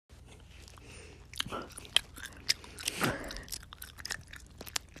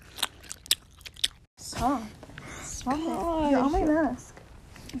Stop it. You're on my mask.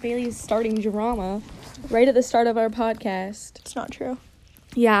 Bailey's starting drama right at the start of our podcast. It's not true.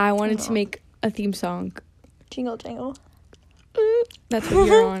 Yeah, I wanted to make a theme song. Jingle, jingle. That's what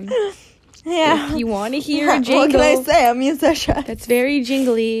you're on. Yeah. If you want to hear a jingle. What can I say? I'm a musician. That's very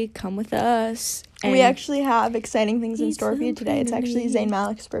jingly. Come with us. And we actually have exciting things in store for you today. It's actually Zayn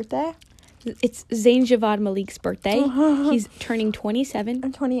Malik's birthday. It's Zayn Javad Malik's birthday. He's turning 27.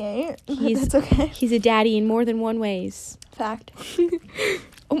 I'm 28. That's okay. He's a daddy in more than one ways. Fact.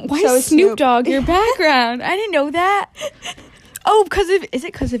 Why So is Snoop Dogg your background? I didn't know that. Oh, is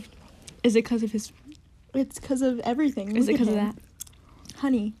it because of his? It's because of everything. Is it because of that?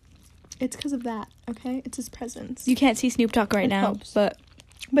 Honey, it's because of that, okay? It's his presence. You can't see Snoop Dogg right now,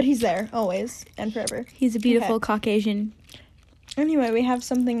 but he's there, always and forever. He's a beautiful Caucasian. Anyway, we have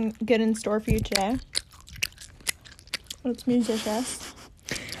something good in store for you today. It's musicious.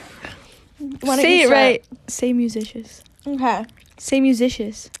 Say it right. Say musicious. Okay. Say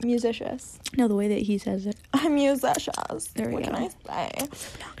musicious. Musicious. No, the way that he says it. I'm musicious. There we what go. Can I say?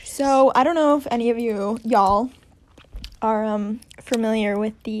 So, I don't know if any of y'all are familiar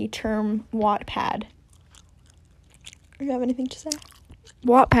with the term Wattpad. Do you have anything to say?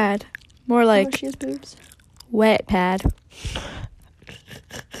 Wattpad. More like she has boobs. Wetpad.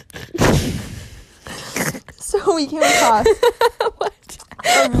 So we came across What?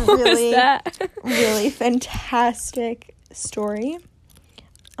 a What was that? really fantastic story.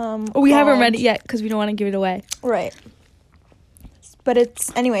 We haven't read it yet because we don't want to give it away. Right. But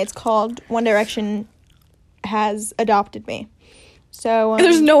it's called One Direction Has Adopted Me. So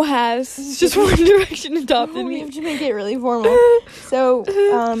There's no has. It's just One Direction adopted we me. have to make it really formal. So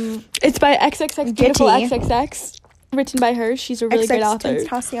it's by XXX Beautiful Getty. XXX. Written by her. She's a really great author.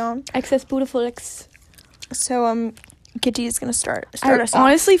 Tentacion. XS Beautiful X. So Getty is gonna start us I off.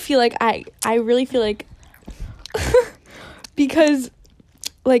 honestly feel like I really feel like because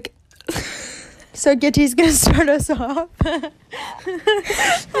like So Getty's gonna start us off.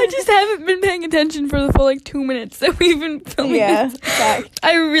 I just haven't been paying attention for the full 2 minutes that we've been filming. Yeah, this. fact.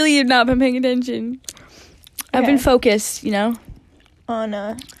 I really have not been paying attention. I've been focused, on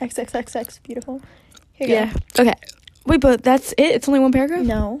XXXX Beautiful. Here you go. Okay. Wait, but that's it? It's only one paragraph?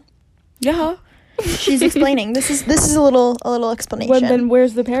 No. Yeah. She's explaining. This is a little explanation. Well, then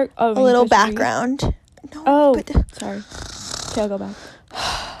where's the paragraph? Oh, a little background. No, oh, sorry. Okay, I'll go back.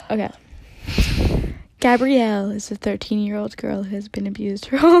 Okay. Gabrielle is a 13-year-old girl who has been abused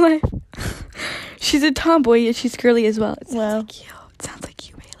her whole life. She's a tomboy, yet she's girly as well. It sounds like you. It sounds like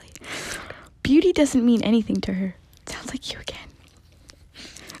you, Bailey. Beauty doesn't mean anything to her. It sounds like you again.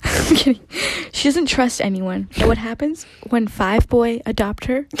 I'm kidding. She doesn't trust anyone. But what happens when 5boy adopt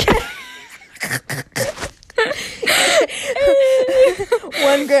her?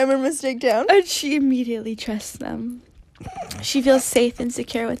 One grammar mistake down. And she immediately trusts them. She feels safe and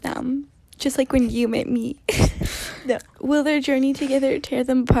secure with them. Just like when you met me. No. Will their journey together tear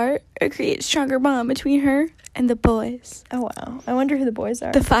them apart or create stronger bond between her and the boys? Oh, wow. I wonder who the boys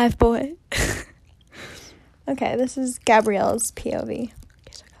are. The 5boy. Okay, this is Gabrielle's POV.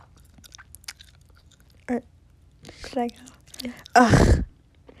 Could I go? Yeah. Ugh.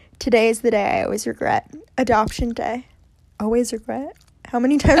 Today is the day I always regret. Adoption day. Always regret? How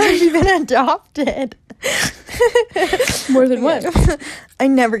many times have you been adopted? More than one. I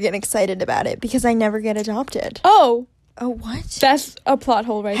never get excited about it because I never get adopted. Oh, what? That's a plot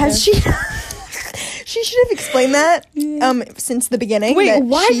hole right Has there. She should have explained that since the beginning. Wait, that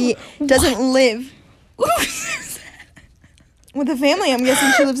why? She doesn't live with a family. I'm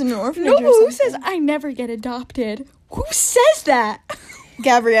guessing she lives in an orphanage or something. Who says I never get adopted? Who says that?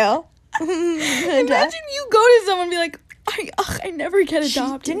 Gabrielle. Imagine you go to someone and be like, I never get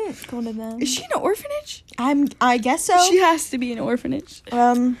adopted. She didn't go to them. Is she in an orphanage? I guess so. She has to be in an orphanage.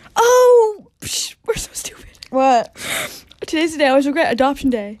 Oh, we're so stupid. What? Today's the day I always regret. Adoption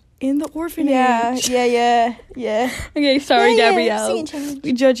day in the orphanage. Yeah. Okay, sorry, Yeah, Gabrielle.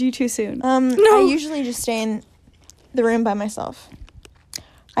 We judge you too soon. No. I usually just stay in the room by myself.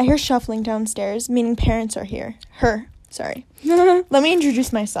 I hear shuffling downstairs, meaning parents are here. Sorry. Let me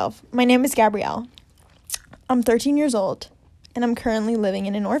introduce myself. My name is Gabrielle. I'm 13 years old, and I'm currently living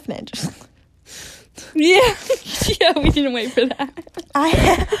in an orphanage. Yeah, we didn't wait for that. I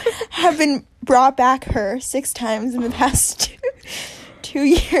have been brought back 6 times in the past 2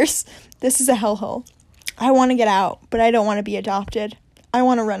 years. This is a hellhole. I want to get out, but I don't want to be adopted. I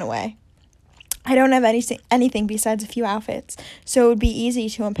want to run away. I don't have anything besides a few outfits, so it would be easy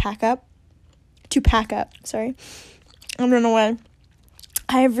to pack up, and run away.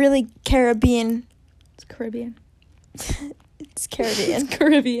 I have really Caribbean Caribbean. It's Caribbean.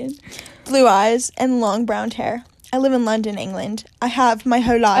 Caribbean. Blue eyes and long brown hair. I live in London, England. I have my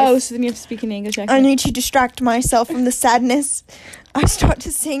whole life. Oh, so then you have to speak in English accent. I need to distract myself from the sadness. I start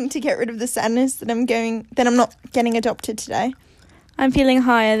to sing to get rid of the sadness that I'm not getting adopted today. I'm feeling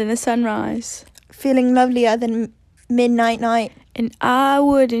higher than the sunrise. Feeling lovelier than midnight night. And I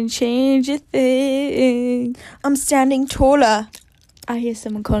wouldn't change a thing. I'm standing taller. I hear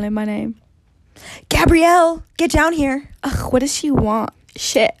someone calling my name. Gabrielle, get down here. Ugh, what does she want?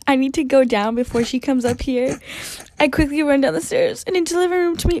 Shit, I need to go down before she comes up here. I quickly run down the stairs and into the living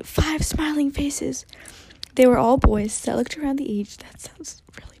room to meet 5 smiling faces. They were all boys that looked around the age. That sounds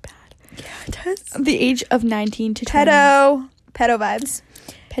really bad. Yeah, it does. The age of 19 to 20. Pedo vibes.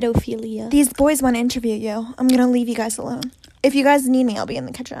 Pedophilia. These boys want to interview you. I'm going to leave you guys alone. If you guys need me, I'll be in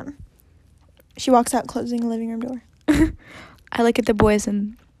the kitchen. She walks out, closing the living room door. I look at the boys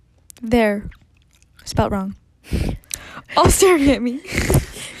and they're spelled wrong. All staring at me.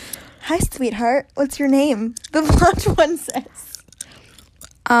 Hi, sweetheart. What's your name? The blonde one says.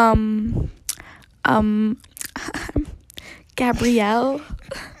 Gabrielle.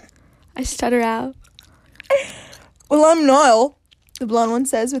 I stutter out. Well, I'm Niall, the blonde one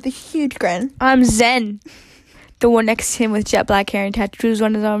says with a huge grin. I'm Zen. The one next to him with jet black hair and tattoos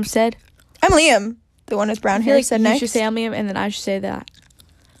on his arm said. I'm Liam, the one with brown hair said you next. should say I'm Liam and then I should say that.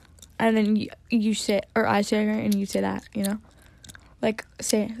 And then you say, or I say her and you say that, you know? Like,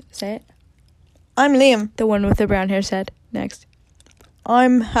 say it. I'm Liam. The one with the brown hair said next.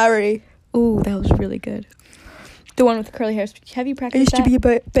 I'm Harry. Ooh, that was really good. The one with the curly hair. Have you practiced that? I used to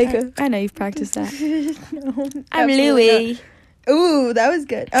be a baker. I know you've practiced that. No, I'm Louis. not. Ooh, that was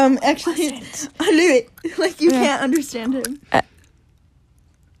good. Actually, Louis. Like, you can't understand him.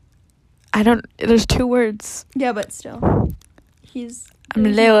 I don't, there's 2 words. Yeah, but still. I'm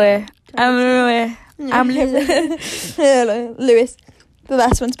Louis. I'm Louis. I'm Louis. Hello, Louis. The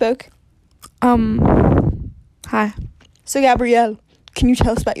last one spoke. Hi. So, Gabrielle, can you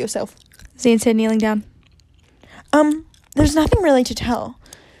tell us about yourself? Zane said, kneeling down. There's nothing really to tell.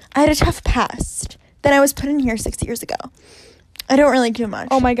 I had a tough past. Then I was put in here 6 years ago. I don't really do much.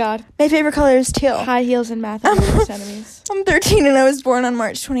 Oh my god. My favorite color is teal. High heels and math are my worst enemies. I'm 13 and I was born on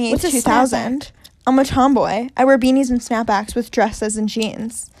March 28th, What's a 2000. I'm a tomboy. I wear beanies and snapbacks with dresses and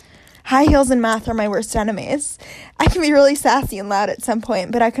jeans. High heels and math are my worst enemies. I can be really sassy and loud at some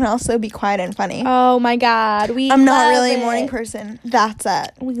point, but I can also be quiet and funny. Oh my god. I'm not really a morning person. That's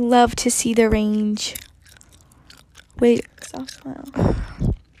it. We love to see the range. Wait. Soft smile.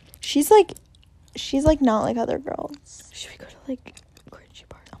 She's like not like other girls. Should we go to like cringy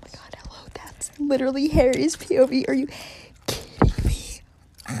parts? Oh my god, hello. That's literally Harry's POV. Are you kidding me?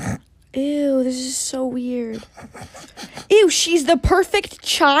 Ew, this is so weird. Ew, she's the perfect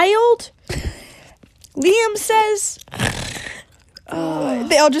child? Liam says.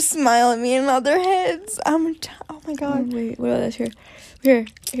 They all just smile at me and nod their heads. Oh my god. Wait, what about this? Here,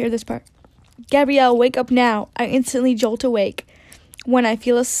 this part. Gabrielle, wake up now. I instantly jolt awake when I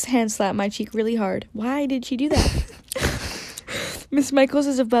feel a hand slap my cheek really hard. Why did she do that? Miss Michaels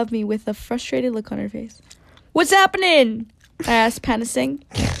is above me with a frustrated look on her face. What's happening? I asked, panting.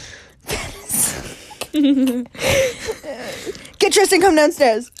 Get dressed and come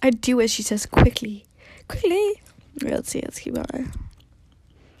downstairs. I do as she says quickly. Wait, let's keep going.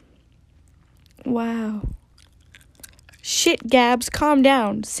 Wow. Shit, Gabs, calm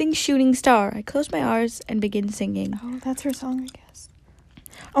down. Sing Shooting Star. I close my eyes and begin singing. Oh, that's her song, I guess.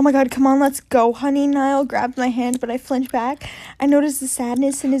 Oh my god, come on, let's go, honey. Niall grabbed my hand, but I flinched back. I noticed the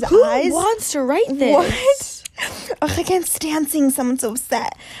sadness in his eyes. Who wants to write this? What? Ugh, I can't stand seeing someone so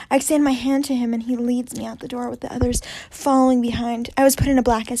upset. I extend my hand to him, and he leads me out the door with the others following behind. I was put in a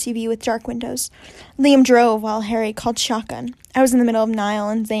black SUV with dark windows. Liam drove while Harry called shotgun. I was in the middle of Niall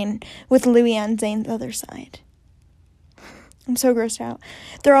and Zane, with Louis on Zane's other side. I'm so grossed out.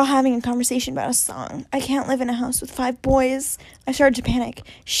 They're all having a conversation about a song. I can't live in a house with 5 boys. I started to panic.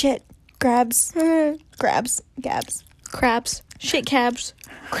 Shit. Grabs. Grabs. Gabs. Crabs. Shit cabs.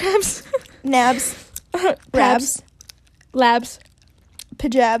 Crabs. Nabs. Rabs. Labs.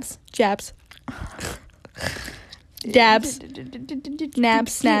 Pajabs. Jabs. Dabs.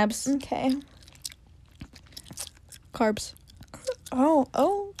 Nabs. Snabs. Okay. Carbs.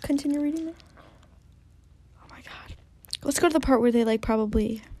 Oh, continue reading it. Oh my god. Let's go to the part where they like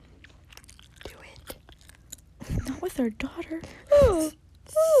probably Do it. not with their daughter. She's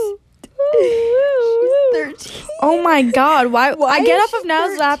 13. Oh my god, why I is get off she of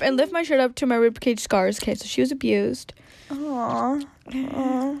Niall's 13? lap and lift my shirt up to my ribcage scars. Okay, so she was abused. Aww.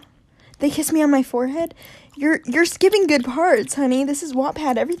 They kiss me on my forehead. You're skipping good parts, honey. This is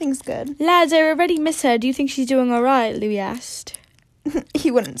Wattpad. Everything's good. Lads, I already miss her. Do you think she's doing all right? Louis asked.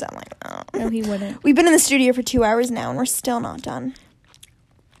 He wouldn't sound like that. No, he wouldn't. We've been in the studio for 2 hours now, and we're still not done.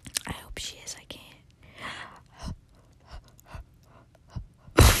 I hope she is. I can't.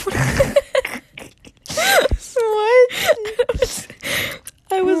 What?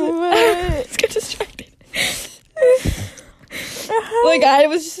 I got distracted. Like, I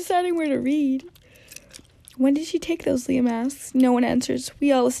was just deciding where to read. When did she take those, Liam asks. No one answers.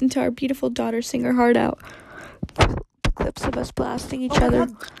 We all listen to our beautiful daughter sing her heart out. The clips of us blasting each other.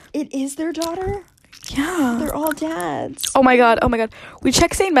 God. It is their daughter? Yeah. They're all dads. Oh my god. We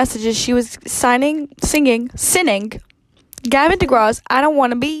checked Sane messages. She was singing. Gavin DeGraw's I Don't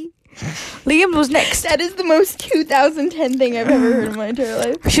Wanna Be. Liam was next. That is the most 2010 thing I've ever heard in my entire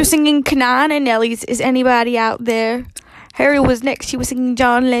life. She was singing Kanan and Nellie's Is Anybody Out There? Harry was next. She was singing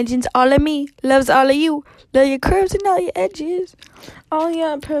John Legend's All of Me. Loves all of you. Love your curves and all your edges. All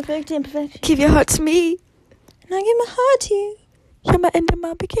your perfect imperfect. Give your heart to me. And I give my heart to you. You're my end and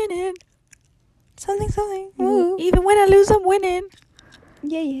my beginning. Something. Woo. Even when I lose, I'm winning.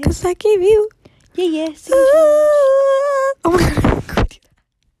 Yeah. 'Cause I give you. Yeah. Oh my god.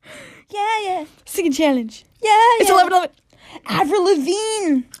 Yeah. Singing challenge. Yeah. It's 11:11. Avril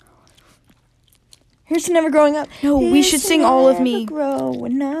Lavigne. Here's to Never Growing Up. No, we should sing All of Me.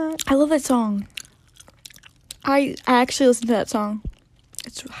 Growing up. I love that song. I actually listen to that song.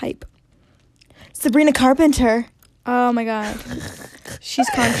 It's hype. Sabrina Carpenter. Oh my god. She's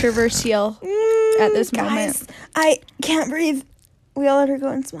controversial at this moment. Guys, I can't breathe. We all let her go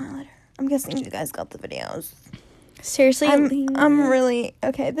and smile at her. I'm guessing you guys got the videos. Seriously? I'm really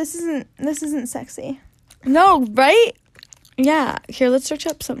okay. This isn't sexy. No, right? Yeah. Here, let's search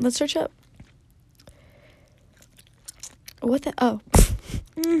up something. Let's search up. What the? Oh.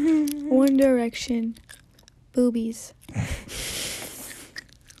 One Direction. Boobies.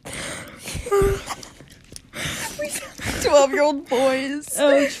 12-year-old boys.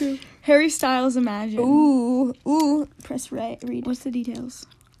 Oh, true. Harry Styles, Imagine. Ooh. Press read. What's the details?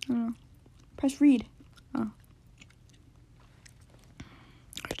 I don't know. Press read. Oh.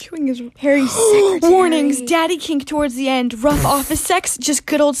 Chewing is Harry's secretary. Warnings. Daddy kink towards the end. Rough office sex. Just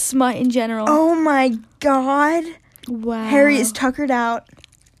good old smut in general. Oh my god. Wow. Harry is tuckered out.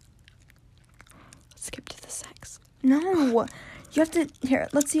 Let's skip to the sex. No. You have to... Here,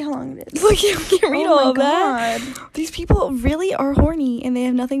 let's see how long it is. Look, you can't read all that. God. These people really are horny and they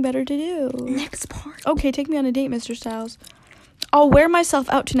have nothing better to do. Next part. Okay, take me on a date, Mr. Styles. I'll wear myself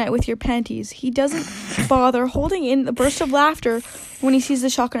out tonight with your panties. He doesn't bother holding in the burst of laughter when he sees the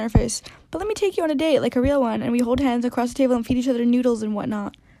shock on her face. But let me take you on a date like a real one, and we hold hands across the table and feed each other noodles and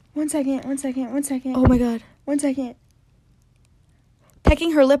whatnot. One second. Oh my god. 1 second.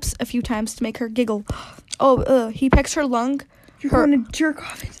 Pecking her lips a few times to make her giggle. He pecks her lung. You're going to jerk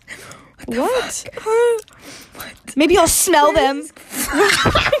off it. What? What? Maybe I'll smell them.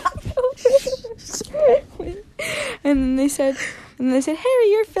 And they said,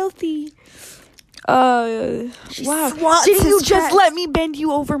 Harry, you're filthy. Wow. Didn't you just let me bend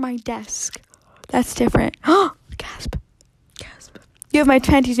you over my desk? That's different. Gasp. You have my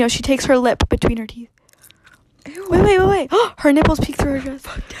panties now. She takes her lip between her teeth. Ew. Wait. Her nipples peek through her dress.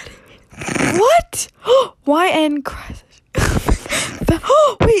 Fuck, Daddy. What? YN cries.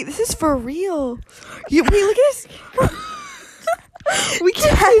 Wait, this is for real. Wait, look at this. We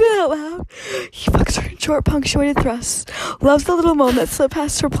can't say that out loud. He fucks her in short, punctuated thrusts. Loves the little moan that slipped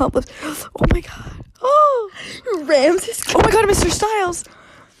past her plump lips. Oh my god. Oh, rams his. Oh my god, Mr. Styles.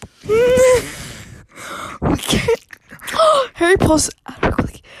 We can't. Harry pulls out her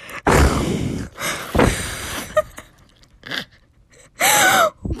quick.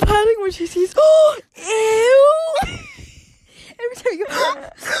 Patting when she sees. Ew. Every time you go.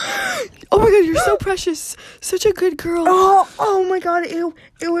 Oh my god, you're so precious. Such a good girl. Oh my god, ew.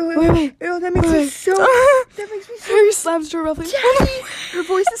 Wait. Ew, that makes me so. Harry slams her roughly. Her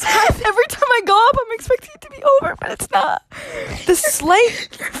voice is high. Every time I go up, I'm expecting it to be over, but it's not. The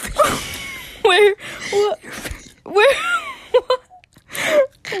slight. Where?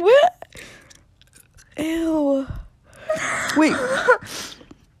 Ew. Wait.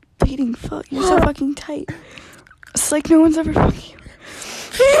 Beating fuck. You're so fucking tight. It's like no one's ever fucking you.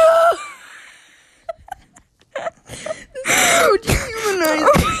 So dehumanizing.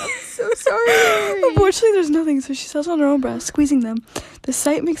 I'm so sorry. Unfortunately, there's nothing, so she sells on her own breasts, squeezing them. The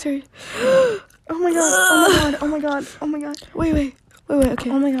sight makes her. Oh my god. Wait. Okay.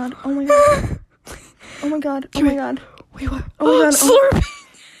 Oh my god. Wait, what? Oh my god. Slurping.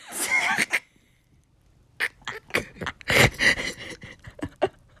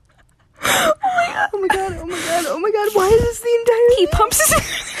 Oh my god. Oh my god, why is this the entire He thing? pumps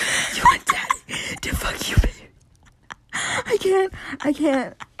his... You want daddy to fuck you, babe? I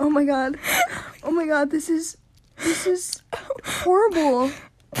can't. Oh my god. Oh my god, this is horrible.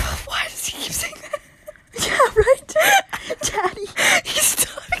 Why does he keep saying that? Yeah, right? Daddy. He's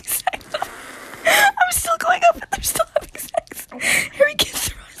still having sex. I'm still going up and they're still having sex. Harry gets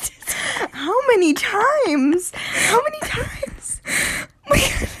through his... How many times? How many times?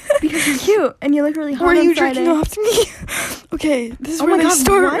 Because you're cute and you look really hot Were on you Friday. jerking off to me? Okay, this is Oh where my they God,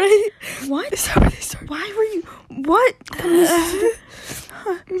 start, what? right? What? This is where they start. Why were you... What?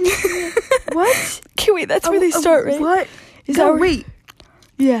 What? Okay, wait, that's where they start, right? What? Is No, that where... wait.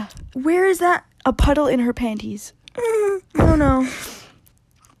 Yeah. Where is that? A puddle in her panties. Oh no.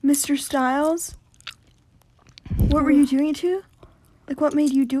 Mr. Styles? What were you doing it to? Like, what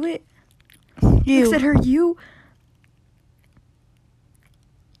made you do it? You. Looks at her, you...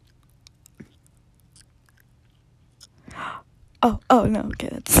 Oh, no, okay,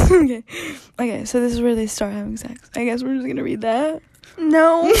 that's... Okay. Okay, so this is where they start having sex. I guess we're just gonna read that.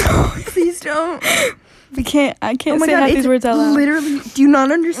 No. Please don't. I can't Oh my say god, half it's these words out loud. literally... Do you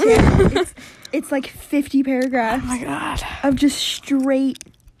not understand? it's like 50 paragraphs Oh my god. of just straight...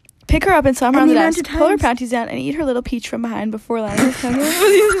 Pick her up and slam her And on the the amount desk. of Pull her times- panties down and eat her little peach from behind before landing his tongue.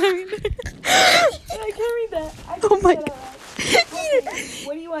 I can't read that. Oh my god.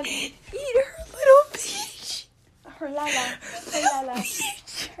 What do you want? Eat her little peach. Her lala. Her lala.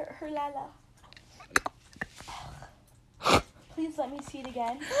 Her lala. Please let me see it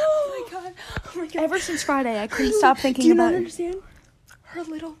again. Oh my god. Oh my god. Ever since Friday, I couldn't stop thinking Do you about not it. understand? Her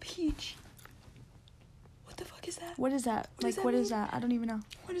little peach. What the fuck is that? What is that? What does that What is mean? that? I don't even know.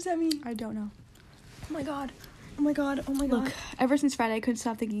 What does that mean? I don't know. Oh my god. Oh my god. Oh my god. Look, ever since Friday, I couldn't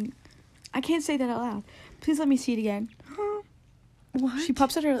stop thinking. I can't say that out loud. Please let me see it again. What? She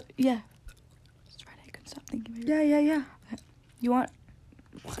pops at her. Yeah. It's Friday. I couldn't stop thinking. Baby. Yeah. You want?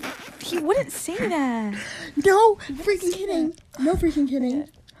 He wouldn't say that. No freaking kidding. No freaking kidding.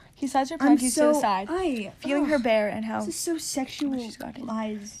 He slides her I'm panties to the so... side, feeling her bare and how. This is so sexual. She's got it.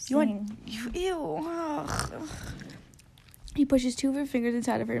 Lies. You want? Ew. Ugh. He pushes two of her fingers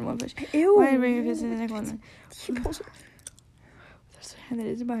inside of her in one push. Ew. One ring her fist in the neck one. He pulls her. There's a hand that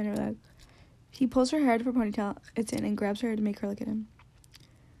isn't behind her leg. He pulls her hair out of her ponytail. It's in and grabs her hair to make her look at him.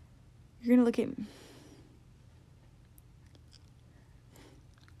 You're gonna look at me.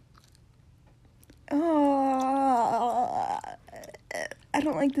 Oh, I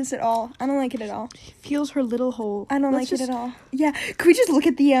don't like this at all. I don't like it at all. He feels her little hole. I don't Let's like just- it at all. Yeah, could we just look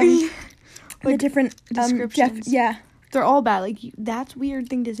at the the Like, different descriptions. yeah, They're all bad. Like that's a weird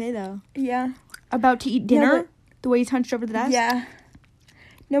thing to say though. yeah, About to eat dinner. but- The way he's hunched over the desk. yeah.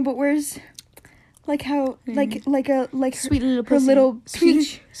 No, but where's like how like a like her, Sweet little her pussy. little Sweet-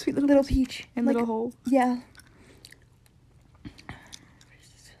 peach, Sweet little little pussy. peach And like, little hole. yeah.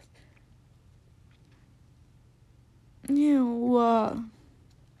 Ew.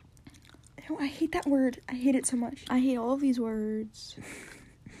 Ew, I hate that word. I hate it so much. I hate all of these words.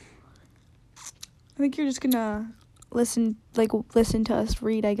 I think you're just gonna listen to us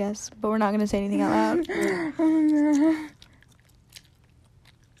read, I guess, but we're not gonna say anything out loud. Oh no.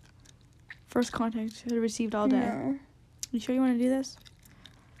 First contact received all day. No. You sure you want to do this?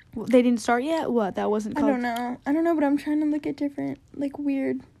 They didn't start yet? What? That wasn't I called... don't know. I don't know, but I'm trying to look at different, like,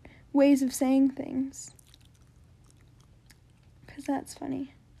 weird ways of saying things. Because that's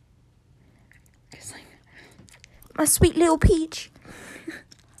funny. Because, like, my sweet little peach.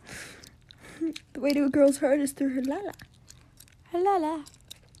 The way to a girl's heart is through her lala. La la.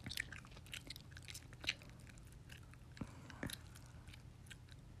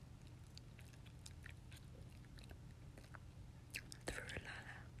 Through her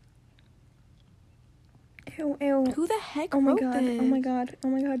lala. Ew, ew. Who the heck Oh my wrote god, this? oh my god, oh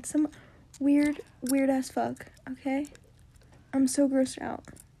my god. Some weird ass fuck, okay? I'm so grossed out.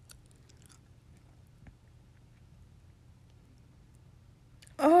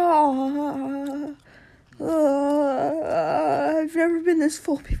 Oh, I've never been this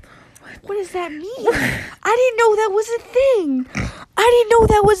full before. What does that mean? I didn't know that was a thing. I didn't know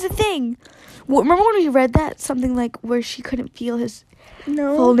that was a thing. Well, remember when we read that? Something like where she couldn't feel his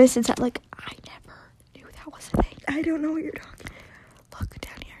No, fullness inside. Like, I never knew that was a thing. I don't know what you're talking about. Look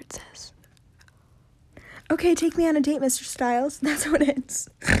down here, it says. Okay, take me on a date, Mr. Styles. That's what it is.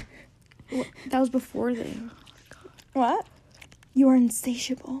 Well, that was before they. What? You are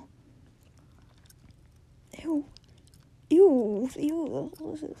insatiable. Ew. Ew. Ew.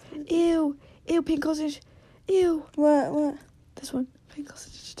 Ew. Ew, pink sausage. Ew. What? This one. Pink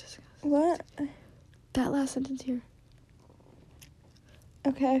sausage. Disgusting. What? That last sentence here.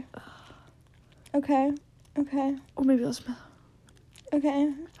 Okay. Okay. Okay. Or maybe I'll smell.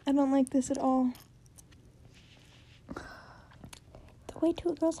 Okay. I don't like this at all. The way to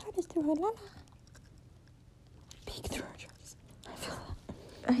a girl's heart is through her lala. Peek through her dress. I feel that.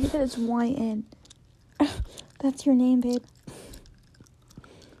 I hate that it's YN. That's your name, babe.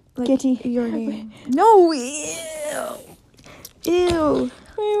 Like, Gitty. Your name. No, ew. Ew.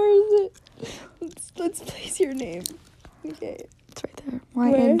 Where is it? Let's place your name. Okay. It's right there.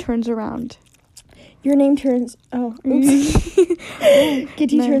 YN turns around. Your name turns. Oh, oops.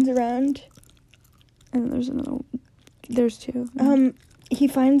 Gitty No. turns around. And there's another one. There's two. He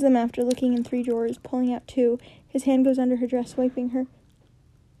finds them after looking in 3 drawers, pulling out 2. His hand goes under her dress, wiping her.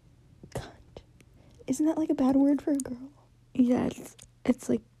 Cunt. Isn't that like a bad word for a girl? Yeah, it's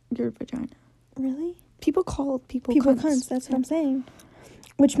like your vagina. Really? People call people cunts. That's what I'm saying.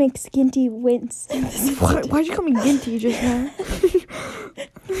 Which makes Ginty wince. Why'd you call me Ginty just now?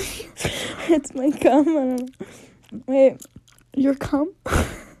 It's my cum. I don't know. Wait. Your cum?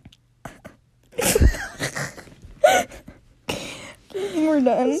 I think we're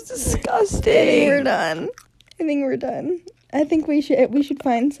done. It's disgusting. We're done. I think we're done. I think we should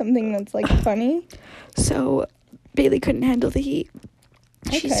find something that's like funny. So Bailey couldn't handle the heat.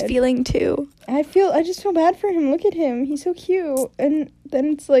 She's Okay. feeling too. I just feel bad for him. Look at him. He's so cute. And then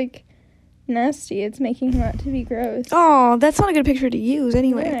it's like nasty. It's making him out to be gross. Oh, that's not a good picture to use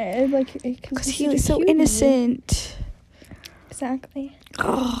anyway. Yeah, like Because he was so innocent. Exactly.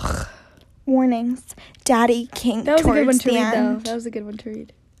 Ugh. Warnings. Daddy kink. That was a good one towards to the read, though. end. That was a good one to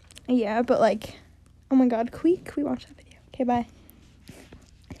read. Yeah, but like, oh my god, can we watch that video? Okay, bye.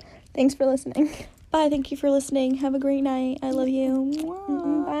 Thanks for listening. Bye. Thank you for listening. Have a great night. I love you.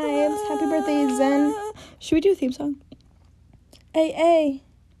 Vibes. Happy birthday, Zen. Should we do a theme song? Hey.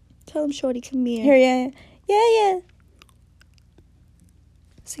 Tell him, Shorty, come here. Here, yeah.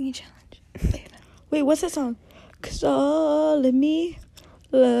 Singing challenge. Wait, what's that song? 'Cause all of me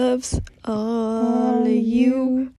loves all of you.